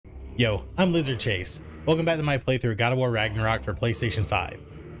Yo, I'm Lizard Chase. Welcome back to my playthrough of God of War Ragnarok for PlayStation 5.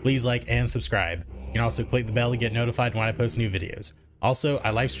 Please like and subscribe. You can also click the bell to get notified when I post new videos. Also, I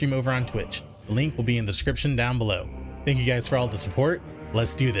live stream over on Twitch. The link will be in the description down below. Thank you guys for all the support.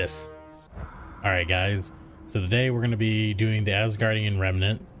 Let's do this. Alright guys, so today we're going to be doing the Asgardian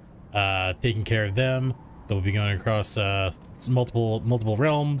Remnant, taking care of them. So we'll be going across multiple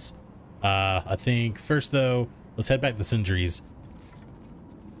realms. I think first though, let's head back to Sindri's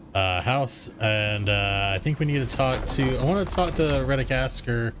house, and I think we need to talk to, I want to talk to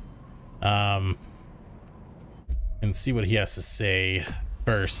Ragnarok and see what he has to say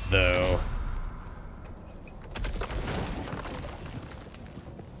first though.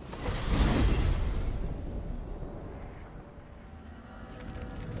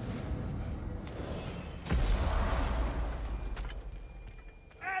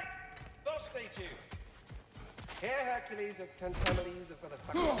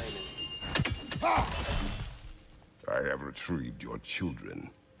 I have retrieved your children.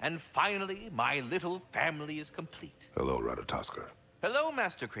 And finally, my little family is complete. Hello, Ratatoskr. Hello,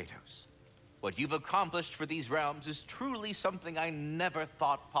 Master Kratos. What you've accomplished for these realms is truly something I never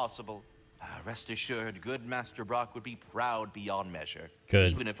thought possible. Rest assured, good Master Brock would be proud beyond measure.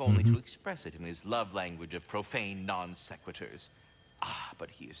 Good. Even if only to express it in his love language of profane non-sequiturs. But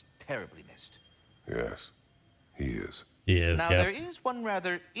he is terribly missed. Yes, he is. He is, Now, yeah. there is one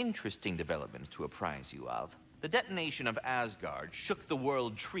rather interesting development to apprise you of. The detonation of Asgard shook the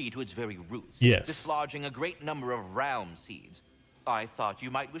world tree to its very roots, Yes. dislodging a great number of realm seeds. I thought you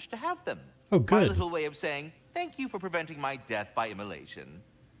might wish to have them. Oh, good. My little way of saying, thank you for preventing my death by immolation.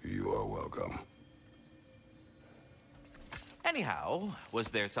 You are welcome. Anyhow, was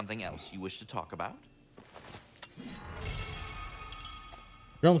there something else you wish to talk about?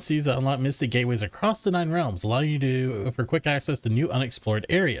 Realm seeds that unlock mystic gateways across the 9 realms, allowing you for quick access to new unexplored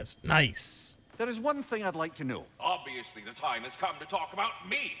areas. Nice. There is one thing I'd like to know. Obviously, the time has come to talk about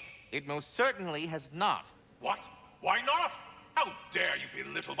me. It most certainly has not. What? Why not? How dare you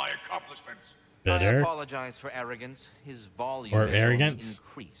belittle my accomplishments? I Better. apologize for arrogance. His volume Or has only arrogance.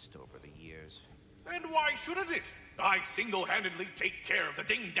 increased over the years. And why shouldn't it? I single-handedly take care of the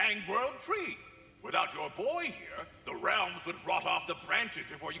ding-dang world tree. Without your boy here, the realms would rot off the branches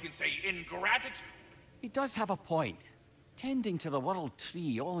before you can say ingratitude. He does have a point. Tending to the world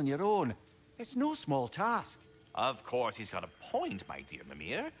tree all on your own, it's no small task. Of course, he's got a point, my dear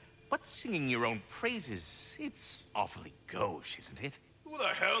Mimir. But singing your own praises, it's awfully gauche, isn't it? Who the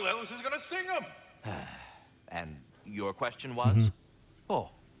hell else is gonna sing them? And your question was? Oh,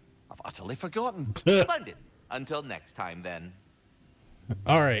 I've utterly forgotten. Splendid. Until next time, then.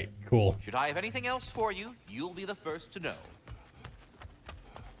 All right, cool. Should I have anything else for you, you'll be the first to know.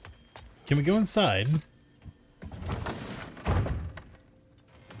 Can we go inside?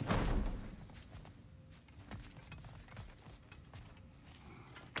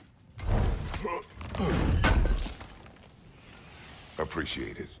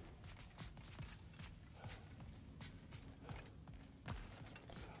 Appreciate it.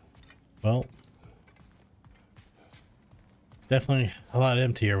 Well, it's definitely a lot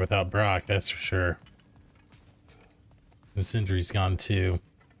emptier without Brock, that's for sure. The Sindri's gone too.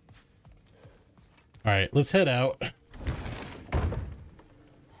 All right, let's head out.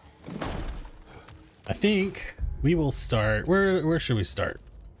 I think we will start. Where should we start?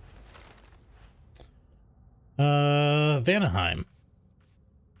 Vanaheim.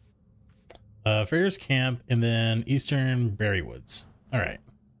 Freya's camp, and then Eastern Berrywoods. All right.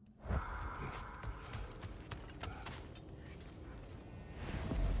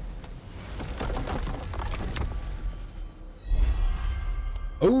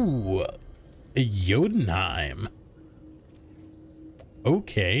 Oh, Jotunheim.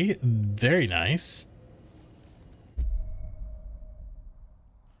 Okay, very nice.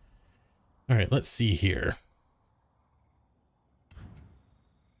 All right, let's see here.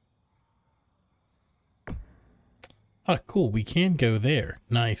 Ah, cool. We can go there.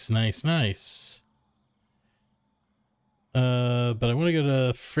 Nice, nice, nice. But I want to go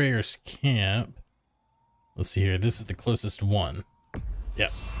to Freya's camp. Let's see here. This is the closest one.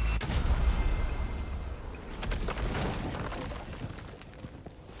 Yep.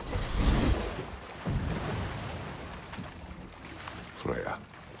 Freya,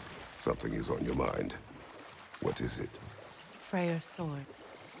 something is on your mind. What is it? Freya's sword.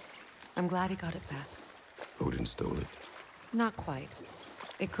 I'm glad he got it back. Odin stole it? Not quite.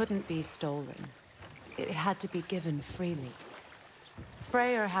 It couldn't be stolen. It had to be given freely.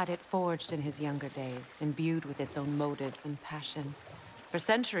 Freyr had it forged in his younger days, imbued with its own motives and passion. For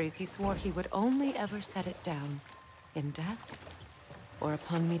centuries, he swore he would only ever set it down in death. or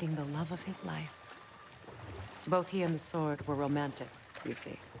upon meeting the love of his life. Both he and the sword were romantics, you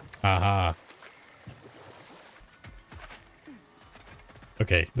see. Aha.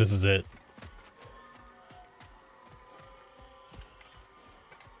 Okay, this is it.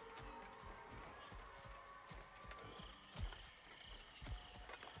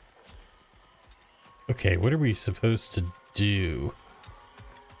 Okay, what are we supposed to do?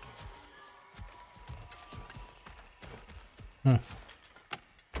 Huh.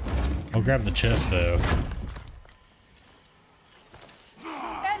 I'll grab the chest though.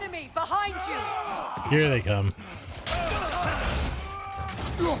 Enemy behind you! Here they come.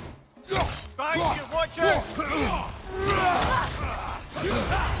 Behind you, watch out!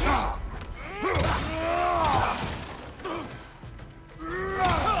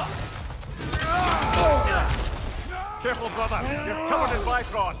 Careful, brother. You're covered in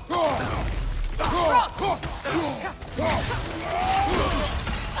Bifrost.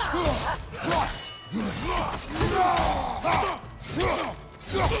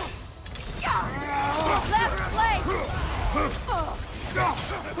 Left flank!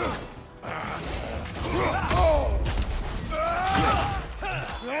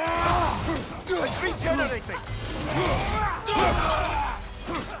 It's regenerating.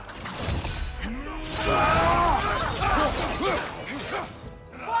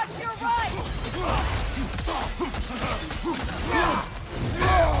 Watch your right!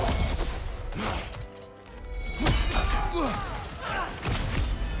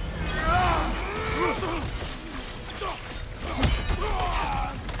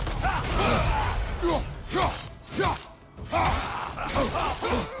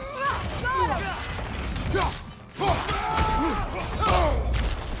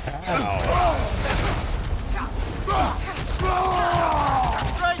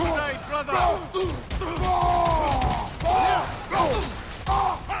 Right side, brother.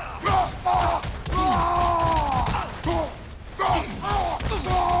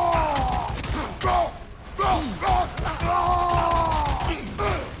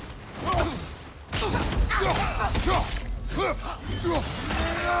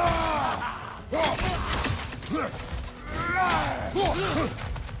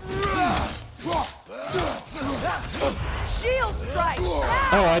 Shield strike!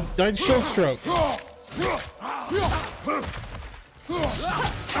 Oh, I died shield stroke.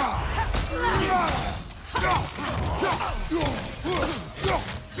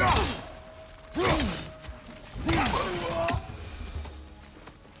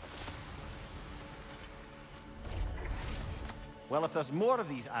 Well, if there's more of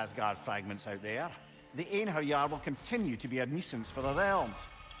these Asgard fragments out there, the Einherjar will continue to be a nuisance for the realms.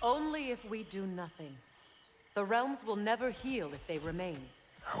 Only if we do nothing. The realms will never heal if they remain.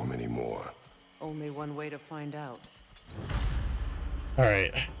 How many more? Only one way to find out. All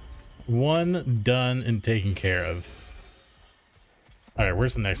right, one done and taken care of. All right,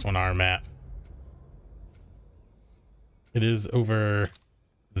 where's the next one on our map? It is over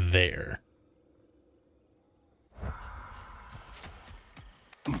there.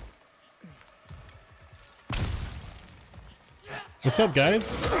 What's up,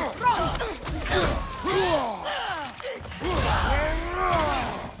 guys?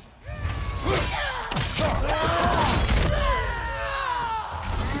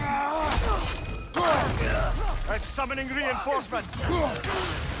 I'm summoning reinforcements.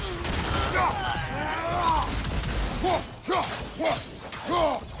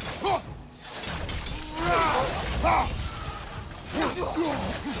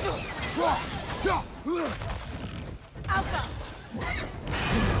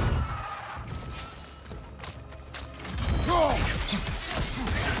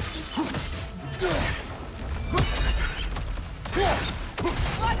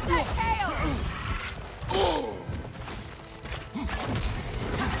 Watch that tail!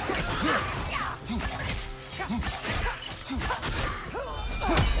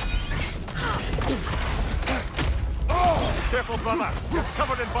 Careful, brother. You're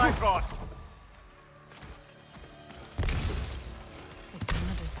covered in Bifrost. I don't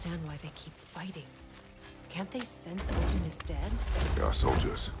understand why they keep fighting. Can't they sense Odin is dead? They are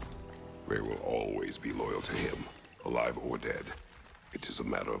soldiers. They will always be loyal to him, alive or dead. It is a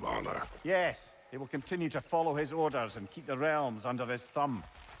matter of honor. Yes, they will continue to follow his orders and keep the realms under his thumb.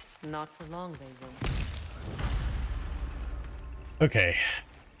 Not for long, they will. Okay.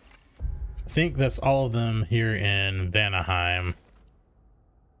 I think that's all of them here in Vanaheim.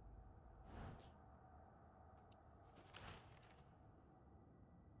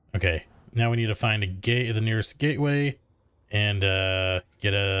 Okay, now we need to find a gate, the nearest gateway, and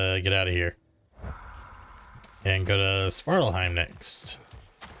get out of here. And go to Svartalheim next.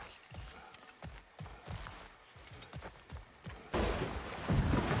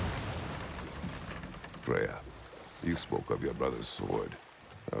 Freya, you spoke of your brother's sword.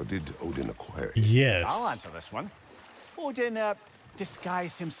 How did Odin acquire it? Yes. I'll answer this one. Odin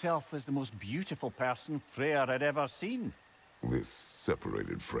disguised himself as the most beautiful person Freya had ever seen. This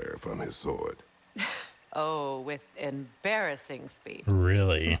separated Freya from his sword. Oh, with embarrassing speed.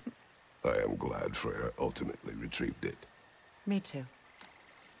 Really? I am glad Freya ultimately retrieved it. Me too.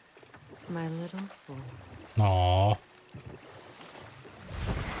 My little fool. Aww.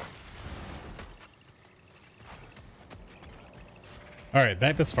 Alright,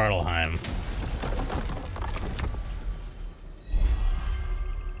 back to Svartalheim.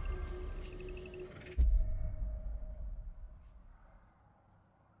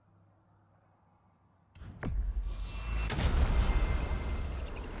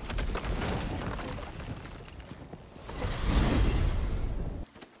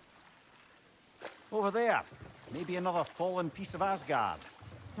 Over there. Maybe another fallen piece of Asgard.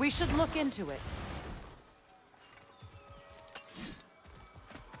 We should look into it.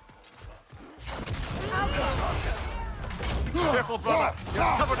 Careful, brother.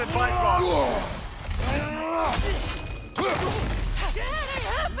 You're covered in bifrost.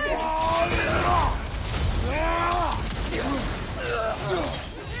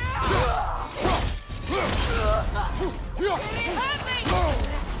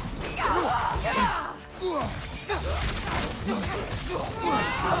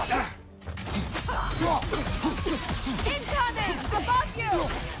 Incoming! Above you!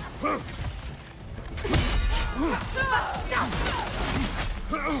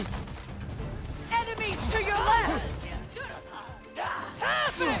 Enemies to your left!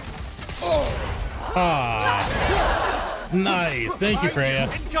 Ah, nice. Thank you, Freya.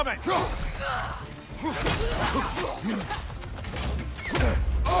 Incoming!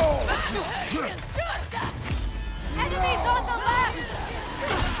 Enemies on the left!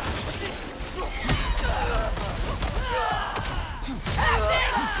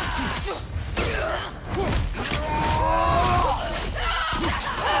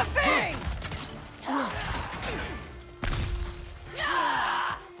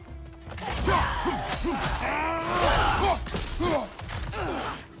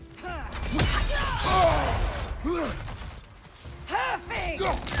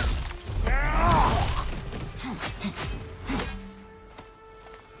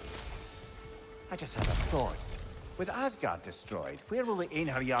 I just had a thought. With Asgard destroyed, where will the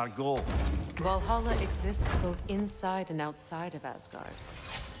Einherjar go? Valhalla exists both inside and outside of Asgard.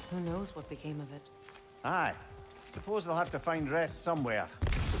 Who knows what became of it? Aye. Suppose they'll have to find rest somewhere.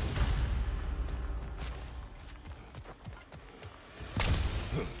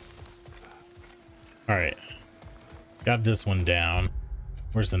 Alright. Got this one down.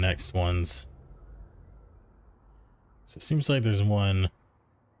 Where's the next ones? So it seems like there's one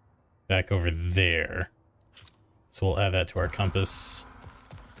back over there. So we'll add that to our compass.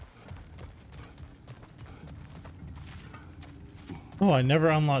 Oh, I never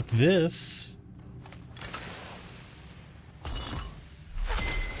unlocked this.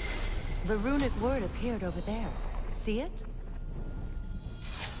 The runic word appeared over there. See it?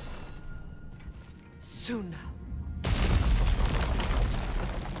 Suna.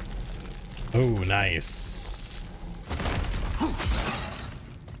 Oh, nice.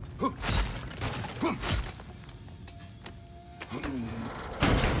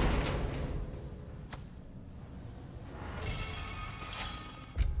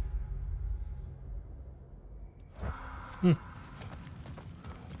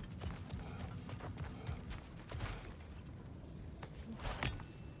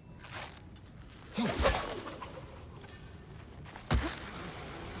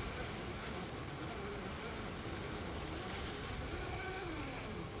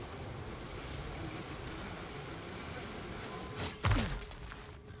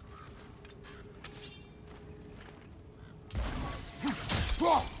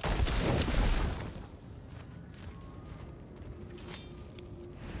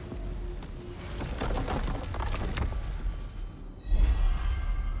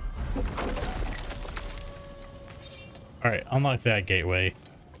 Alright, unlock that gateway.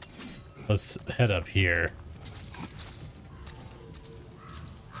 Let's head up here.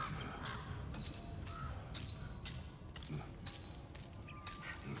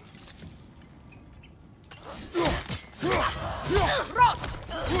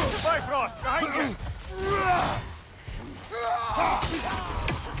 Bifrost, behind you!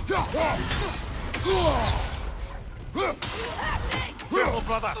 Careful,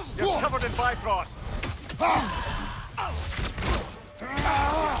 brother. You're covered in Bifrost.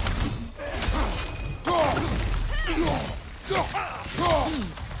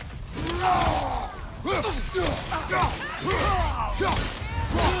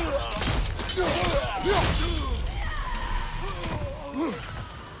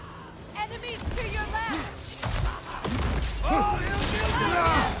 Enemies to your left!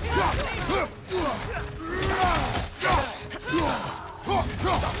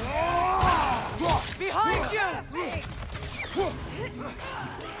 Behind you!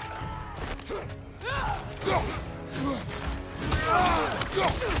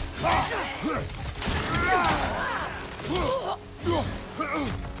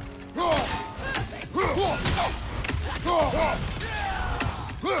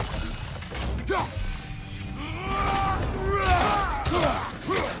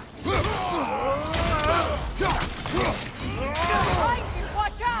 Behind you!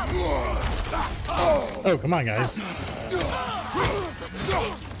 Watch out! Oh, come on, guys.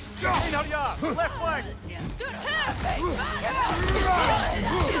 Einherjar, left flank!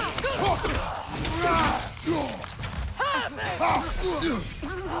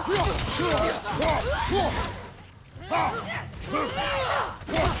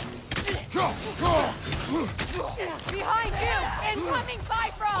 Behind you! Incoming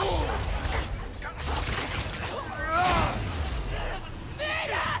Bifrost!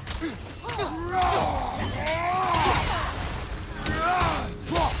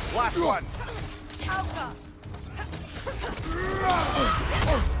 Last one! Alpha!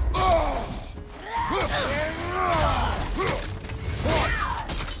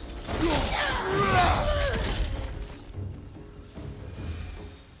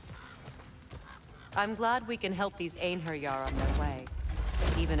 I'm glad we can help these Einherjar on their way,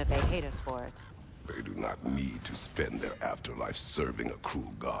 even if they hate us for it. They do not need to spend their afterlife serving a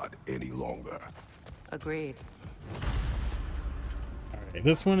cruel god any longer. Agreed. Alright,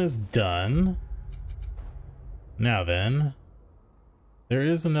 this one is done. Now then, there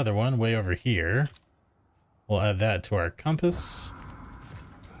is another one way over here. We'll add that to our compass.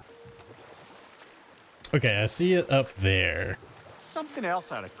 Okay, I see it up there. Something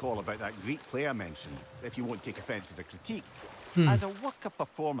else I recall about that Greek play I mentioned, if you won't take offense to the critique. As a work of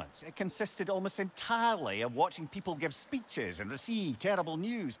performance, it consisted almost entirely of watching people give speeches and receive terrible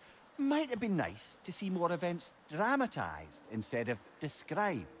news. Might have been nice to see more events dramatized instead of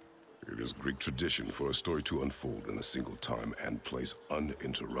described. It is Greek tradition for a story to unfold in a single time and place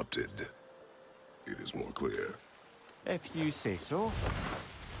uninterrupted. It is more clear. If you say so.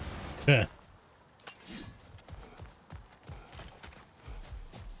 Heh.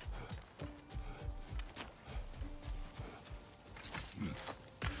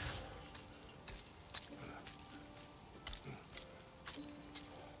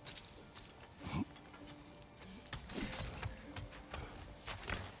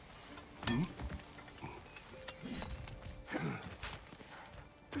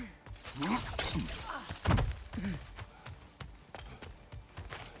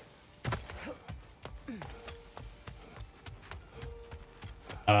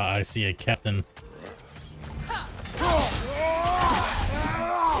 I see a captain.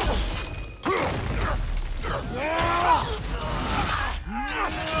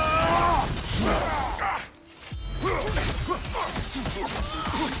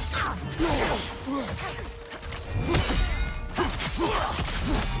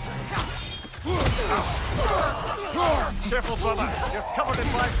 Careful, brother. You're covered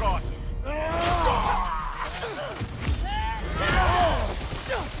in Bifrost.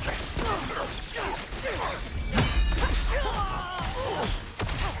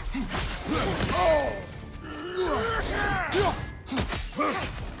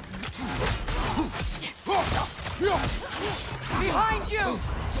 Behind you!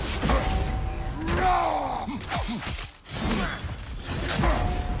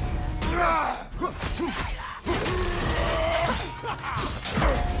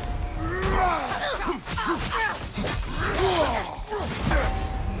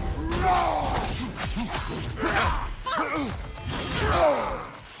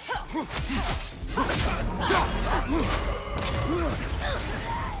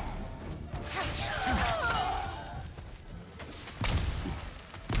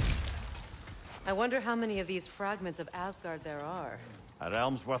 I wonder how many of these fragments of Asgard there are. A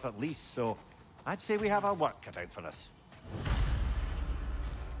realm's worth at least, so I'd say we have our work cut out for us.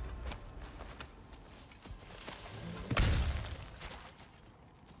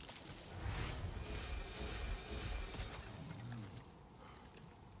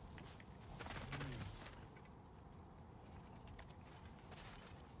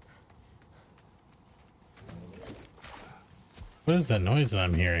 What is that noise that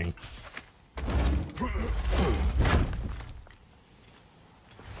I'm hearing?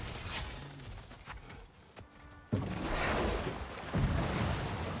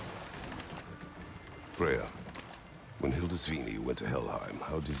 Freya, when Hildisvini went to Helheim,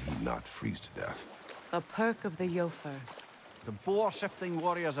 how did he not freeze to death? A perk of the Jofer. The boar-shifting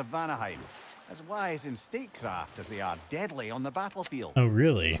warriors of Vanaheim, as wise in statecraft as they are deadly on the battlefield. Oh,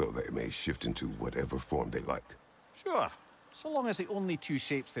 really? So they may shift into whatever form they like. Sure, so long as the only two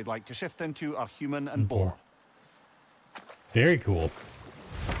shapes they'd like to shift into are human and boar. Very cool.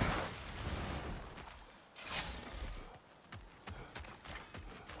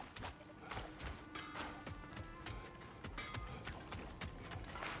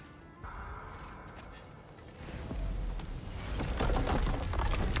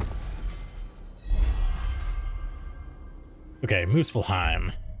 Okay,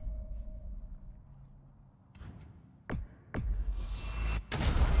 Muspelheim.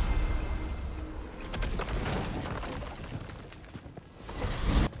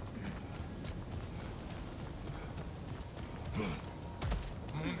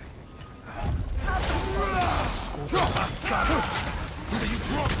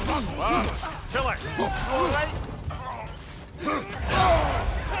 Kill it! All right.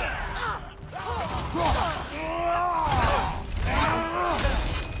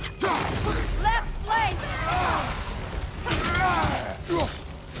 Left flank!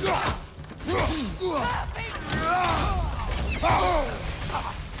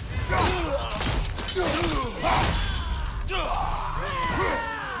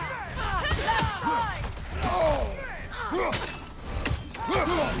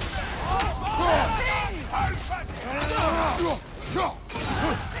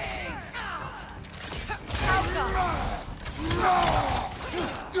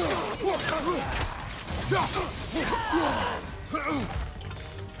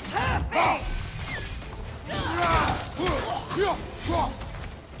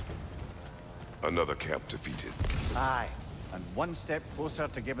 Another camp defeated. Aye, and one step closer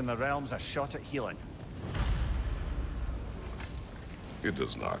to giving the realms a shot at healing. It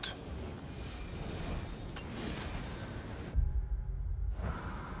does not.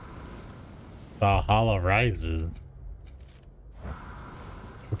 Valhalla rises.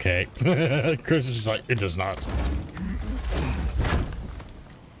 Okay. Chris is just like, it does not.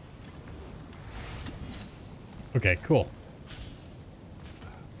 Okay, cool.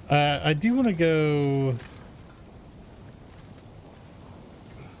 I do want to go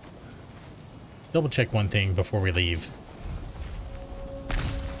double check one thing before we leave.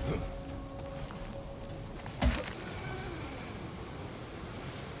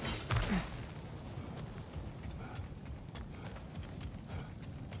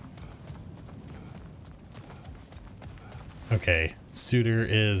 Okay, Suitor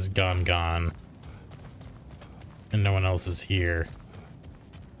is gone, and no one else is here.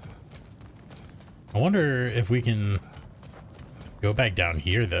 I wonder if we can go back down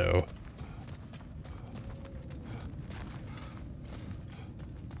here, though.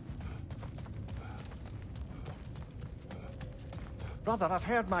 Brother, I've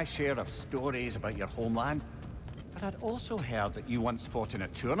heard my share of stories about your homeland, but I'd also heard that you once fought in a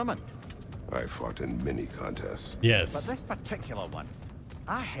tournament. I fought in many contests. But Yes. this particular one,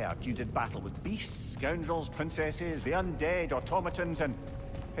 I heard you did battle with beasts, scoundrels, princesses, the undead, automatons, and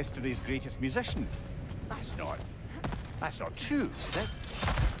history's greatest musician. That's not true, is it?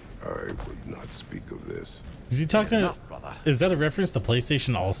 I would not speak of this. Is he talking? Enough, brother. Is that a reference to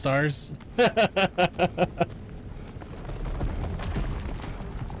PlayStation All-Stars?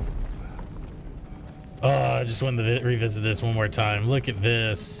 Oh, I just wanted to revisit this one more time. Look at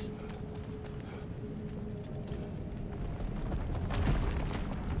this.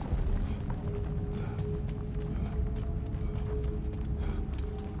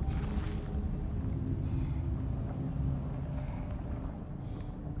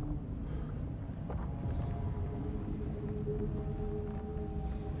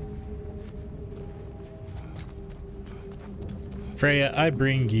 Freya, I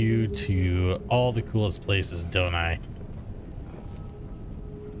bring you to all the coolest places, don't I?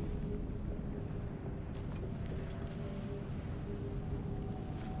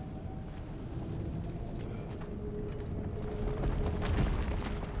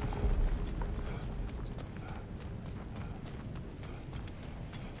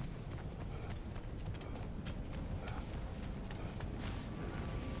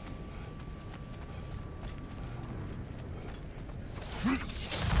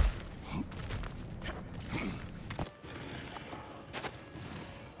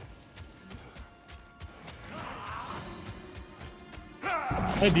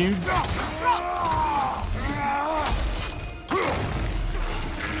 Hi, dudes.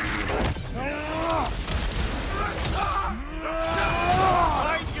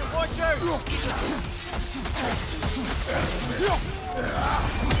 Watch out!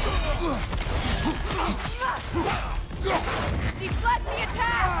 Deflect the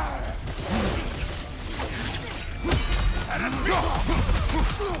attack!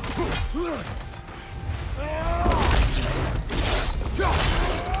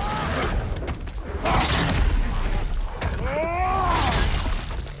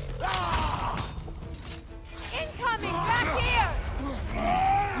 Incoming! Back here!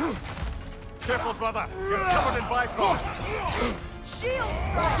 Careful, brother. You're covered in bifrost. Shield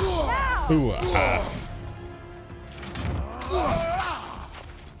strike! Now! Ooh,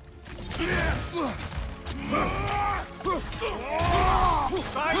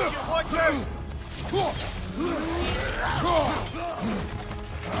 Thank you. Watch out!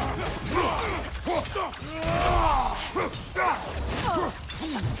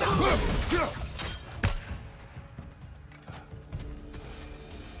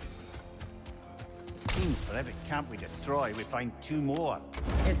 Seems for every camp we destroy, we find 2 more.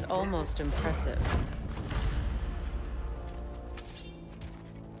 It's almost impressive.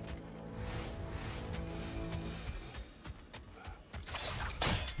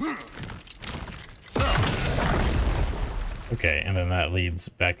 okay, and then that leads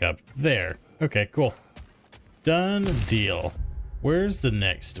back up there. Okay, cool. Done deal. Where's the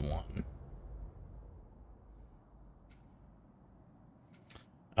next one?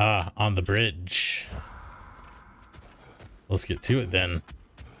 Ah, on the bridge. Let's get to it then.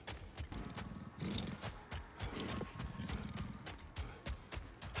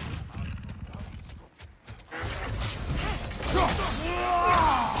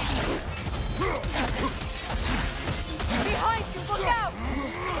 Behind you! Look out!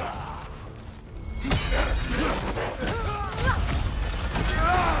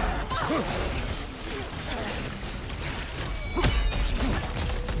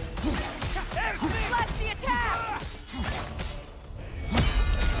 Deflect the attack!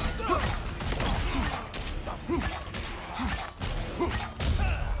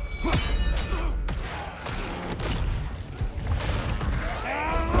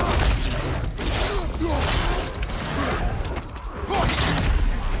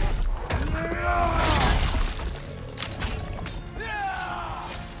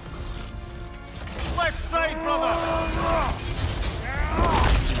 Left side, brother!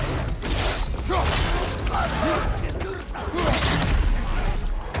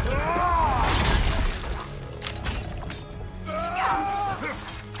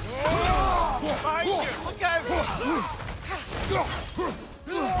 Behind you! Look out!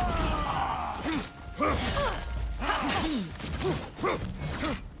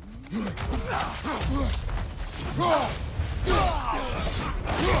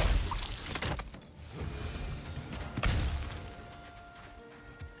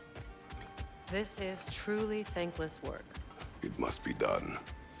 This is truly thankless work. It must be done.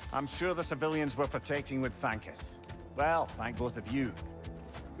 I'm sure the civilians we're protecting would thank us. Well, thank both of you.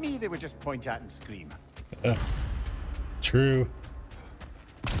 Me, they would just point at and scream. True.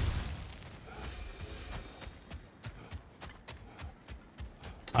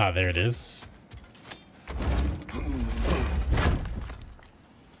 Ah, there it is.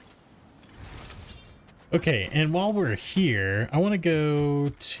 Okay, and while we're here, I want to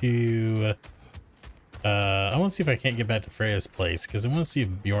go to... I want to see if I can't get back to Freya's place, because I want to see if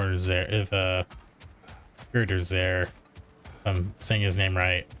Bjorn's there, if Gerder's there. If I'm saying his name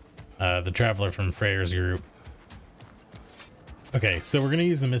right. The traveler from Freya's group. Okay, so we're going to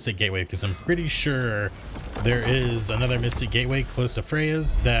use the Mystic Gateway, because I'm pretty sure there is another Mystic Gateway close to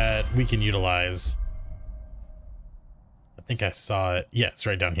Freya's that we can utilize. I think I saw it. Yeah, it's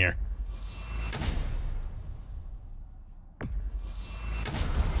right down here.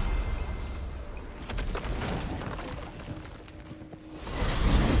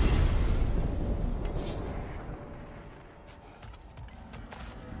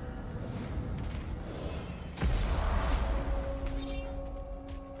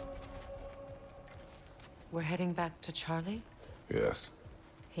 We're heading back to Charlie? Yes.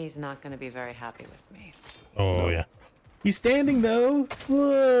 He's not going to be very happy with me. Oh, yeah. He's standing, though.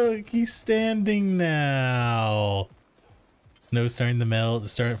 Look, he's standing now. Snow's starting to melt.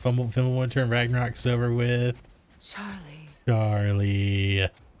 It's starting film winter and Ragnarok's over with. Charlie. Charlie.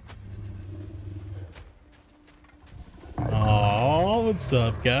 Aw, what's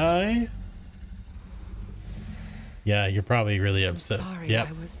up, guy? Yeah, you're probably really upset. Sorry, Yep.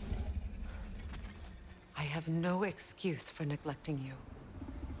 I have no excuse for neglecting you.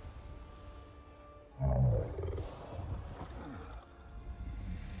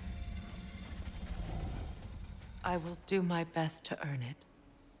 I will do my best to earn it.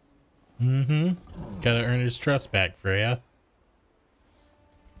 Gotta earn his trust back, Freya.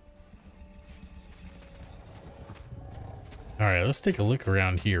 Alright, let's take a look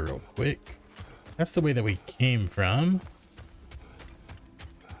around here real quick. That's the way that we came from.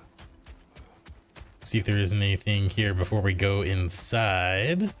 See if there isn't anything here before we go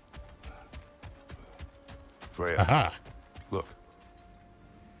inside. Freya, Aha! look.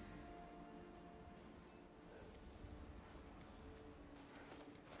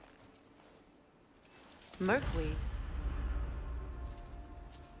 Merkweed.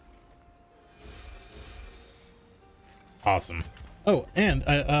 Awesome. Oh,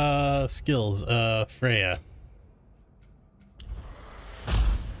 and skills, Freya.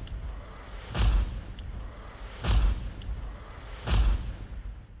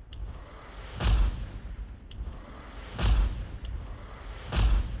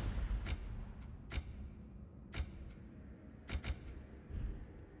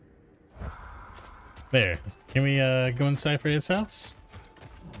 There. Can we go inside Freya's house?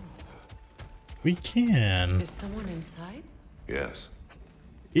 We can. Is someone inside? Yes.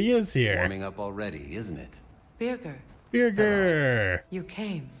 He is here. Warming up already, isn't it? Birger, Birger. you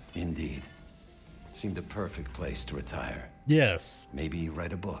came. Indeed. Seemed a perfect place to retire. Yes. Maybe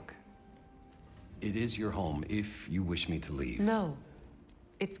write a book. It is your home if you wish me to leave. No.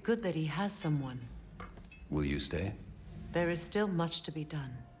 It's good that he has someone. Will you stay? There is still much to be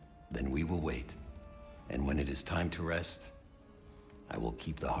done. Then we will wait. And when it is time to rest, I will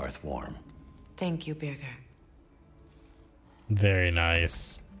keep the hearth warm. Thank you, Birger. Very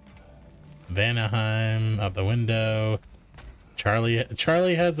nice. Vanaheim out the window.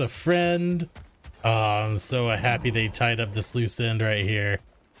 Charlie has a friend. Oh, I'm so happy they tied up this loose end right here.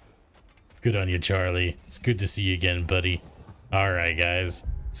 Good on you, Charlie. It's good to see you again, buddy. All right, guys.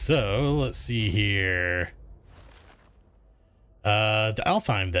 So let's see here. To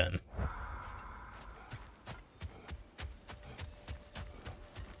Alfheim then.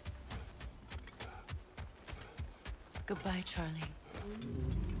 Goodbye, Charlie.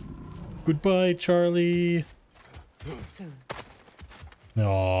 Goodbye, Charlie. Soon.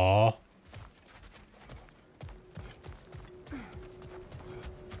 Aww.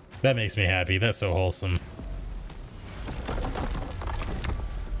 That makes me happy. That's so wholesome.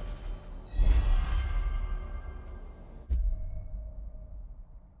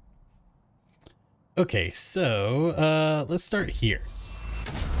 Okay, so let's start here.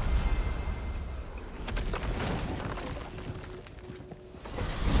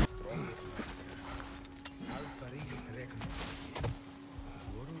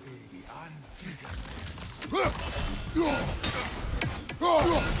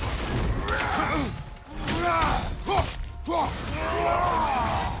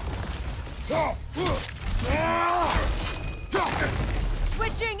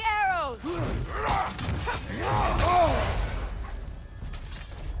 Switching arrows!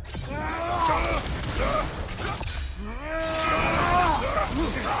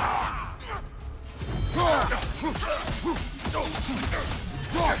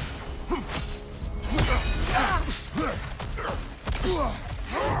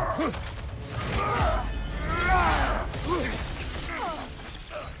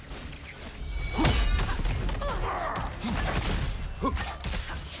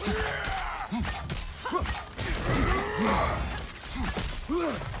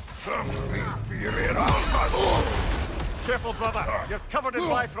 Careful, brother. You're covered in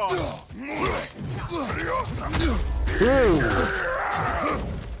bifrost. Mind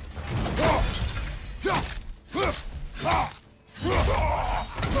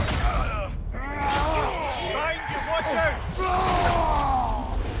you, watch out!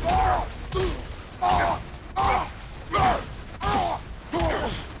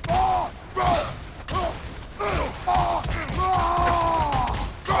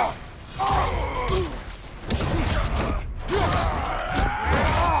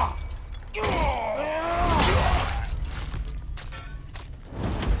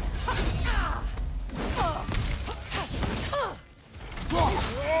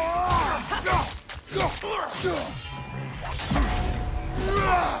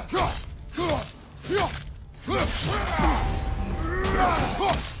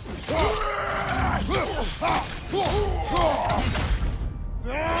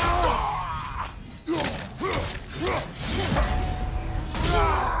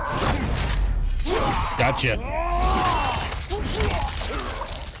 Gotcha.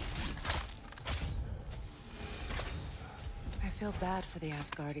 I feel bad for the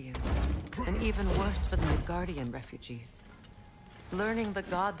Asgardians, and even worse for the Midgardian refugees. Learning the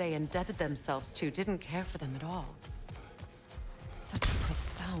god they indebted themselves to didn't care for them at all. Such a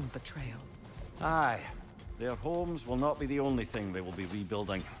profound betrayal. Aye. Their homes will not be the only thing they will be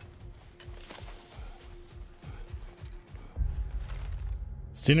rebuilding.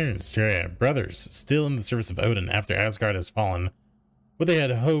 Stinner and Freya, brothers, still in the service of Odin after Asgard has fallen. What they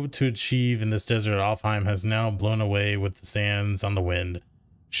had hoped to achieve in this desert of Alfheim has now blown away with the sands on the wind.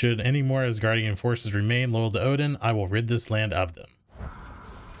 Should any more Asgardian forces remain loyal to Odin, I will rid this land of them.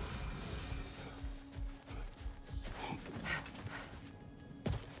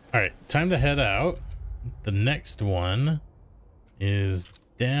 Alright, time to head out. The next one is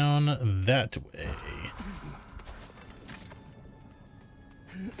down that way.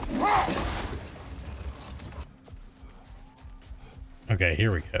 Okay,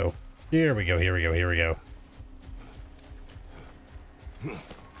 here we go. Here we go, here we go, here we go.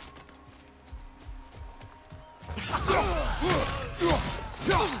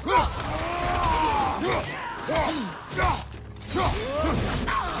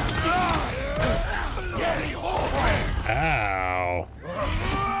 Ow.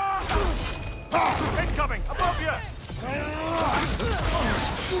 Incoming! Above you!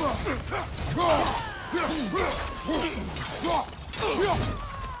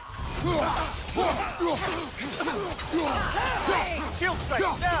 Shield strike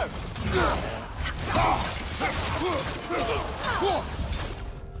down!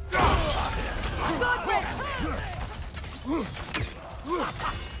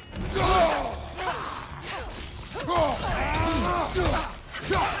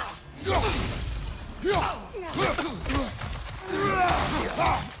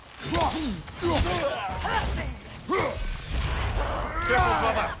 Careful,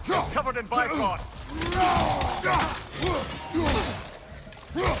 brother! You're covered in bifrost!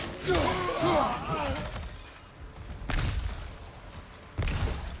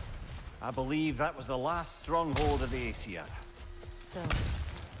 I believe that was the last stronghold of the Aesir. So,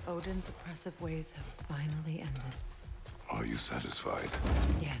 Odin's oppressive ways have finally ended. Are you satisfied?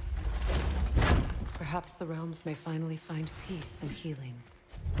 Yes. Perhaps the realms may finally find peace and healing.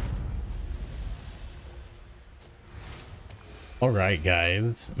 Alright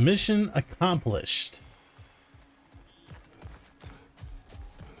guys, mission accomplished.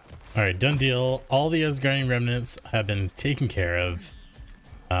 Alright, done deal. All the Asgardian remnants have been taken care of.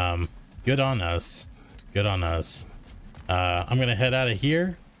 Good on us. Good on us. I'm gonna head out of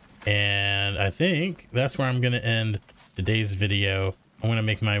here, and I think that's where I'm gonna end today's video. I'm gonna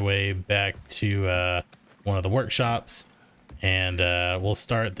make my way back to one of the workshops, and we'll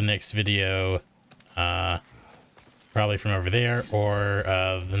start the next video probably from over there, or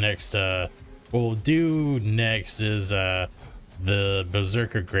the next what we'll do next is the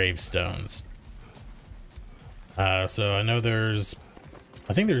Berserker gravestones. So I know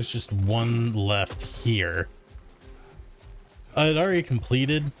I think there's just one left here. I'd already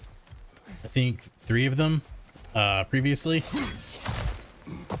completed, I think, 3 of them previously.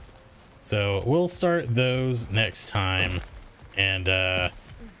 So we'll start those next time, and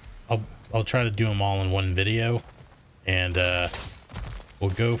I'll try to do them all in one video, and we'll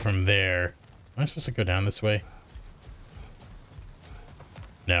go from there. Am I supposed to go down this way?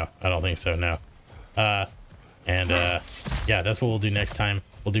 No, I don't think so. No. Yeah, that's what we'll do next time.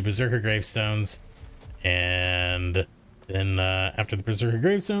 We'll do Berserker gravestones, and then after the Berserker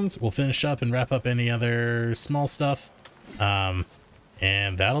gravestones, we'll finish up and wrap up any other small stuff.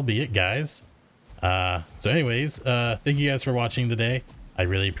 And that'll be it, guys. So anyways, thank you guys for watching today. I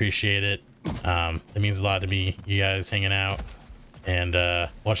really appreciate it. It means a lot to me, you guys hanging out and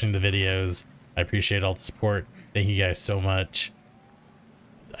watching the videos. I appreciate all the support. Thank you guys so much.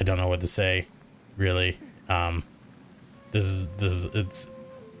 I don't know what to say, really.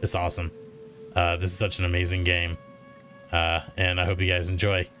 It's awesome. This is such an amazing game. And I hope you guys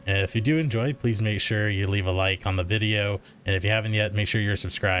enjoy. And if you do enjoy, please make sure you leave a like on the video. And if you haven't yet, make sure you're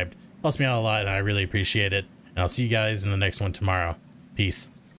subscribed. It helps me out a lot, and I really appreciate it. And I'll see you guys in the next one tomorrow. Peace.